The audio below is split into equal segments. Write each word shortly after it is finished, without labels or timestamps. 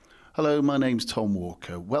Hello, my name's Tom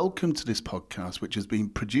Walker. Welcome to this podcast, which has been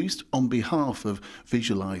produced on behalf of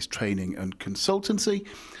Visualise Training and Consultancy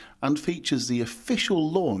and features the official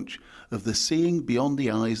launch of the Seeing Beyond the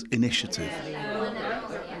Eyes initiative.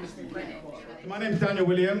 My name's Daniel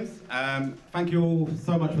Williams. Thank you all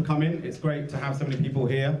so much for coming. It's great to have so many people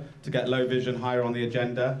here to get low vision higher on the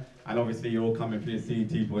agenda, and obviously you're all coming for your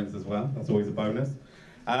CET points as well. That's always a bonus.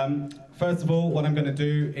 First of all, what I'm going to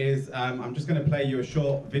do is I'm just going to play you a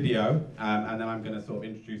short video and then I'm going to sort of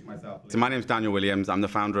introduce myself. So my name's Daniel Williams. I'm the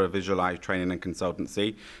founder of Visualise Training and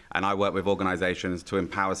Consultancy, and I work with organisations to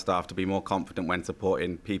empower staff to be more confident when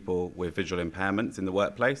supporting people with visual impairments in the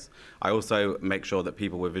workplace. I also make sure that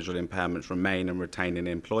people with visual impairments remain and retain in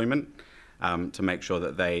employment to make sure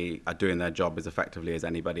that they are doing their job as effectively as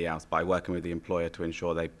anybody else by working with the employer to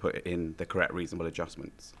ensure they put in the correct reasonable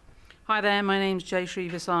adjustments. Hi there, my name's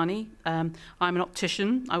Jayashree Vasani. I'm an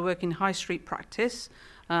optician. I work in high street practice.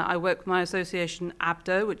 I work with my association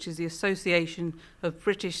ABDO, which is the Association of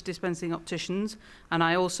British Dispensing Opticians, and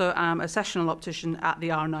I also am a sessional optician at the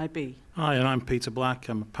RNIB. Hi, and I'm Peter Black.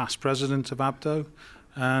 I'm a past president of ABDO,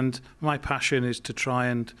 and my passion is to try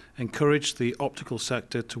and encourage the optical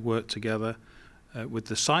sector to work together with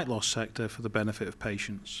the sight loss sector for the benefit of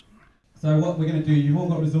patients. So what we're going to do, you've all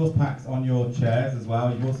got resource packs on your chairs as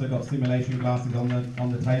well. You've also got simulation glasses on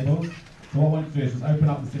the tables. So what I want to do is just open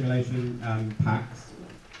up the simulation packs.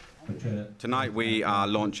 Tonight we are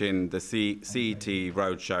launching the CET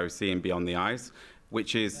Roadshow Seeing Beyond the Eyes,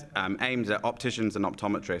 which is aimed at opticians and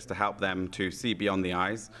optometrists to help them to see beyond the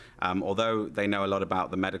eyes. Although they know a lot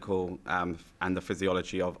about the medical and the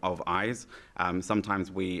physiology of eyes, sometimes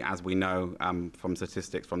as we know from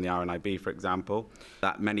statistics from the RNIB, for example,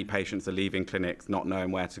 that many patients are leaving clinics not knowing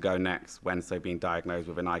where to go next when they've been diagnosed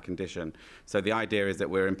with an eye condition. So the idea is that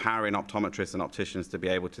we're empowering optometrists and opticians to be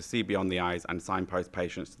able to see beyond the eyes and signpost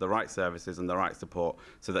patients to the right services and the right support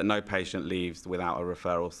so that no patient leaves without a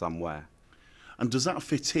referral somewhere. And does that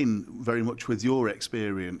fit in very much with your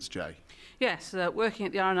experience, Jay? Yes, working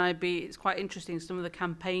at the RNIB, it's quite interesting, some of the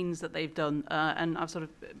campaigns that they've done, and I've sort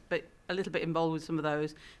of been a little bit involved with some of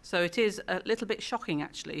those. So it is a little bit shocking,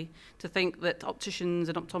 actually, to think that opticians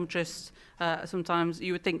and optometrists, sometimes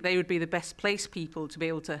you would think they would be the best placed people to be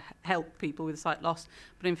able to help people with sight loss.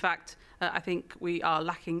 But in fact, I think we are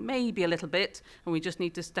lacking maybe a little bit, and we just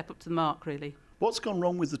need to step up to the mark, really. What's gone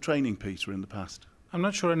wrong with the training, Peter, in the past? I'm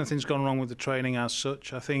not sure anything's gone wrong with the training as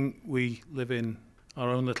such. I think we live in our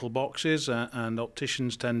own little boxes and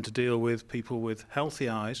opticians tend to deal with people with healthy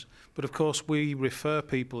eyes. But of course we refer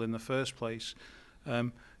people in the first place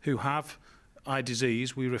who have eye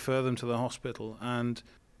disease, we refer them to the hospital, and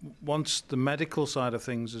once the medical side of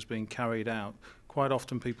things has been carried out, quite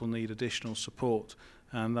often people need additional support,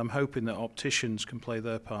 and I'm hoping that opticians can play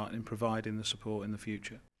their part in providing the support in the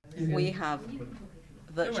future. We have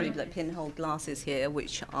virtually like pinhole glasses here,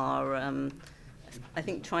 which are, I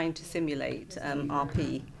think, trying to simulate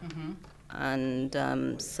RP.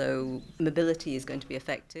 And so mobility is going to be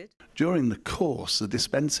affected. During the course, the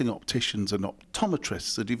dispensing opticians and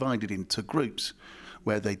optometrists are divided into groups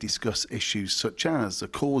where they discuss issues such as the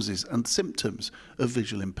causes and symptoms of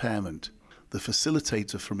visual impairment. The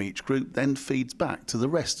facilitator from each group then feeds back to the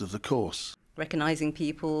rest of the course. Recognising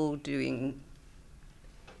people, doing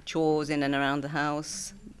chores in and around the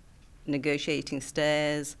house, negotiating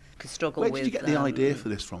stairs, struggle with... Where did you get the idea for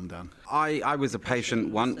this from, Dan? I was a patient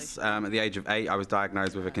once. At the age of 8, I was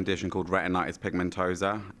diagnosed with a condition called retinitis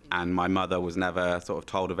pigmentosa, and my mother was never sort of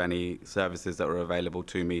told of any services that were available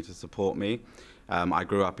to me to support me. I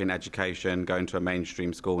grew up in education, going to a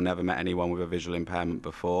mainstream school, never met anyone with a visual impairment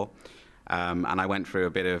before. And I went through a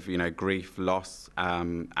bit of, grief, loss,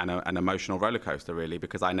 and an emotional roller coaster, really,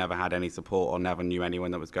 because I never had any support or never knew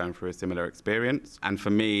anyone that was going through a similar experience. And for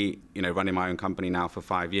me, running my own company now for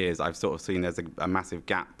 5 years, I've sort of seen there's a massive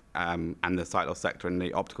gap, and the sight loss sector and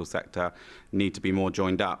the optical sector need to be more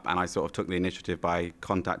joined up. And I sort of took the initiative by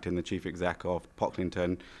contacting the chief exec of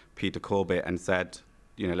Pocklington, Peter Corbett, and said,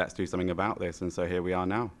 let's do something about this, and so here we are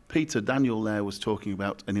now. Peter, Daniel there was talking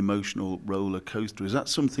about an emotional roller coaster. Is that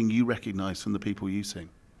something you recognise from the people you see?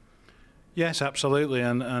 Yes, absolutely,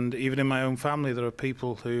 and even in my own family there are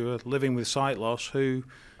people who are living with sight loss who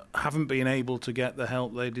haven't been able to get the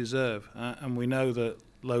help they deserve, and we know that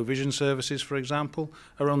low vision services, for example,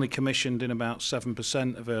 are only commissioned in about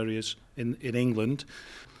 7% of areas in England.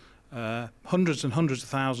 Hundreds and hundreds of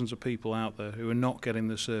thousands of people out there who are not getting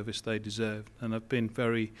the service they deserve, and I've been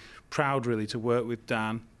very proud really to work with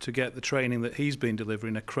Dan to get the training that he's been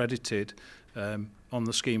delivering accredited on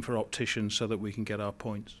the scheme for opticians so that we can get our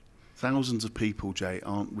points. Thousands of people, Jay,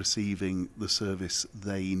 aren't receiving the service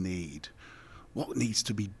they need. What needs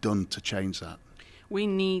to be done to change that? We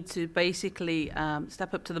need to basically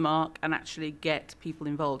step up to the mark and actually get people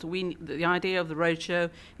involved. The idea of the roadshow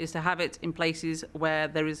is to have it in places where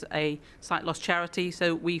there is a sight loss charity,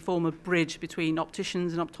 so we form a bridge between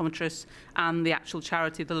opticians and optometrists and the actual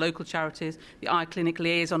charity, the local charities, the eye clinic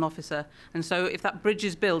liaison officer. And so if that bridge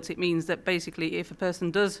is built, it means that basically if a person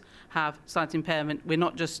does have sight impairment, we're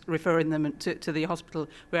not just referring them to the hospital,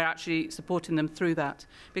 we're actually supporting them through that.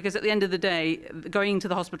 Because at the end of the day, going to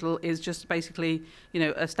the hospital is just basically, you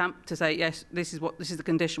know, a stamp to say, yes, this is the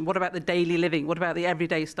condition. What about the daily living? What about the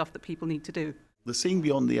everyday stuff that people need to do? The Seeing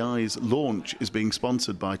Beyond the Eyes launch is being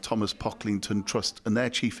sponsored by Thomas Pocklington Trust, and their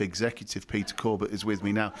chief executive, Peter Corbett, is with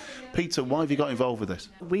me now. Peter, why have you got involved with this?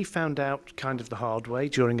 We found out kind of the hard way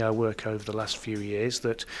during our work over the last few years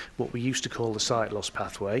that what we used to call the sight loss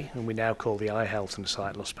pathway, and we now call the eye health and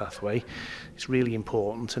sight loss pathway, is really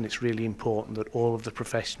important, and it's really important that all of the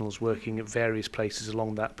professionals working at various places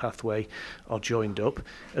along that pathway are joined up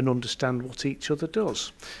and understand what each other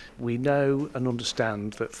does. We know and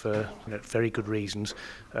understand that for very good reasons,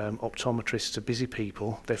 optometrists are busy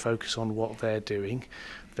people. They focus on what they're doing.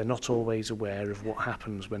 They're not always aware of what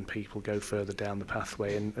happens when people go further down the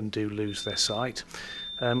pathway and do lose their sight.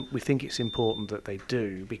 We think it's important that they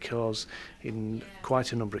do, because in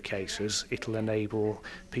quite a number of cases it'll enable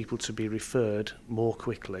people to be referred more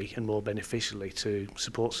quickly and more beneficially to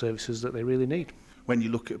support services that they really need. When you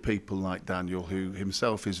look at people like Daniel, who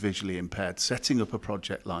himself is visually impaired, setting up a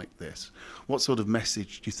project like this, what sort of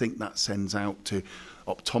message do you think that sends out to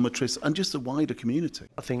optometrists and just the wider community?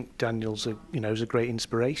 I think Daniel's is a great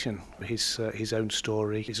inspiration. His own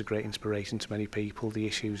story is a great inspiration to many people, the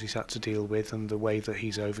issues he's had to deal with and the way that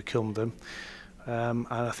he's overcome them. And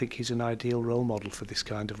I think he's an ideal role model for this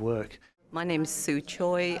kind of work. My name's Sue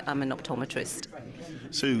Choi. I'm an optometrist.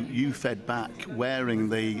 Sue, you fed back wearing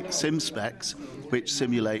the sim specs which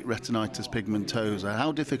simulate retinitis pigmentosa.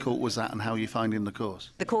 How difficult was that, and how are you finding the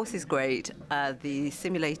course? The course is great. The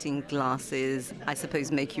simulating glasses, I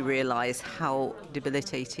suppose, make you realise how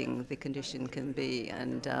debilitating the condition can be,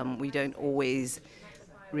 and we don't always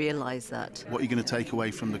realise that. What are you going to take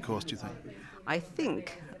away from the course, do you think? I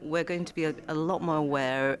think we're going to be a lot more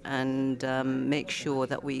aware and make sure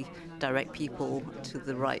that we direct people to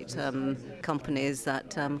the right companies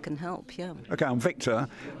that can help, yeah. Okay, I'm Victor.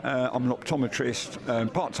 I'm an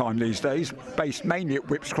optometrist, part-time these days, based mainly at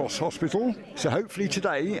Whipps Cross Hospital. So hopefully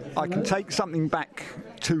today I can take something back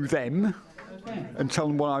to them and tell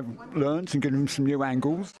them what I've learned and give them some new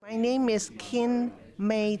angles. My name is Kin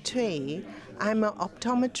Mei Tui. I'm an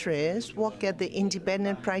optometrist, work at the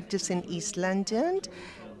independent practice in East London.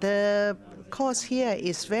 The course here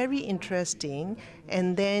is very interesting,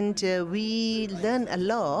 and then we learn a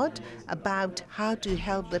lot about how to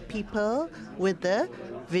help the people with the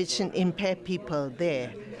vision impaired people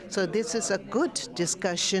there. So this is a good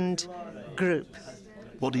discussion group.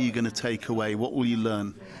 What are you going to take away? What will you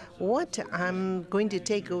learn? What I'm going to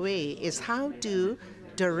take away is how to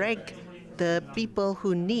direct the people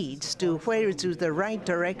who need to wear to the right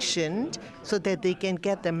direction so that they can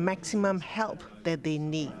get the maximum help that they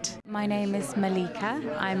need. My name is Malika.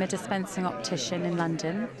 I'm a dispensing optician in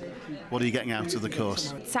London. What are you getting out of the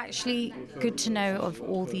course? It's actually good to know of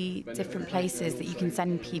all the different places that you can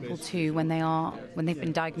send people to when they've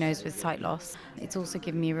been diagnosed with sight loss. It's also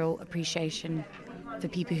given me a real appreciation for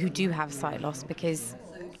people who do have sight loss, because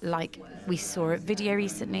like we saw a video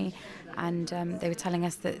recently, and they were telling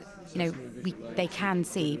us that they can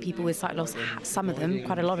see, people with sight loss, some of them,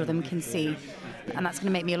 quite a lot of them, can see, and that's going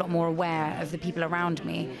to make me a lot more aware of the people around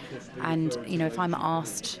me. And if I'm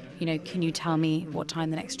asked, can you tell me what time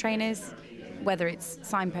the next train is, whether it's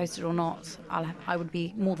signposted or not, I would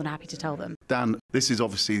be more than happy to tell them. Dan, this is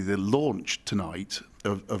obviously the launch tonight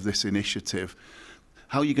of this initiative.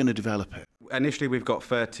 How are you going to develop it? Initially, we've got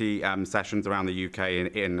 30 sessions around the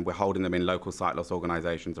UK, we're holding them in local sight loss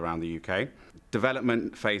organisations around the UK.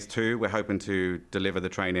 Development phase 2, we're hoping to deliver the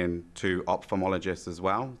training to ophthalmologists as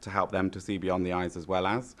well, to help them to see beyond the eyes as well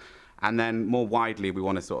as. And then more widely, we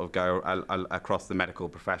want to sort of go across the medical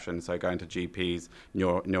profession, so going to GPs,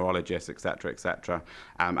 neurologists, etc., etc.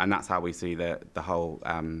 And that's how we see the whole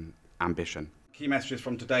ambition. Key messages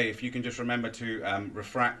from today: if you can just remember to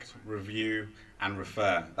refract, review and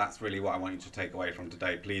refer. That's really what I want you to take away from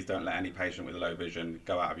today. Please don't let any patient with low vision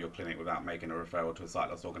go out of your clinic without making a referral to a sight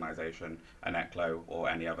loss organisation, an ECLO or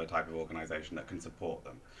any other type of organisation that can support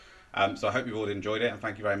them. So I hope you've all enjoyed it, and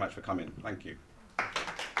thank you very much for coming. Thank you.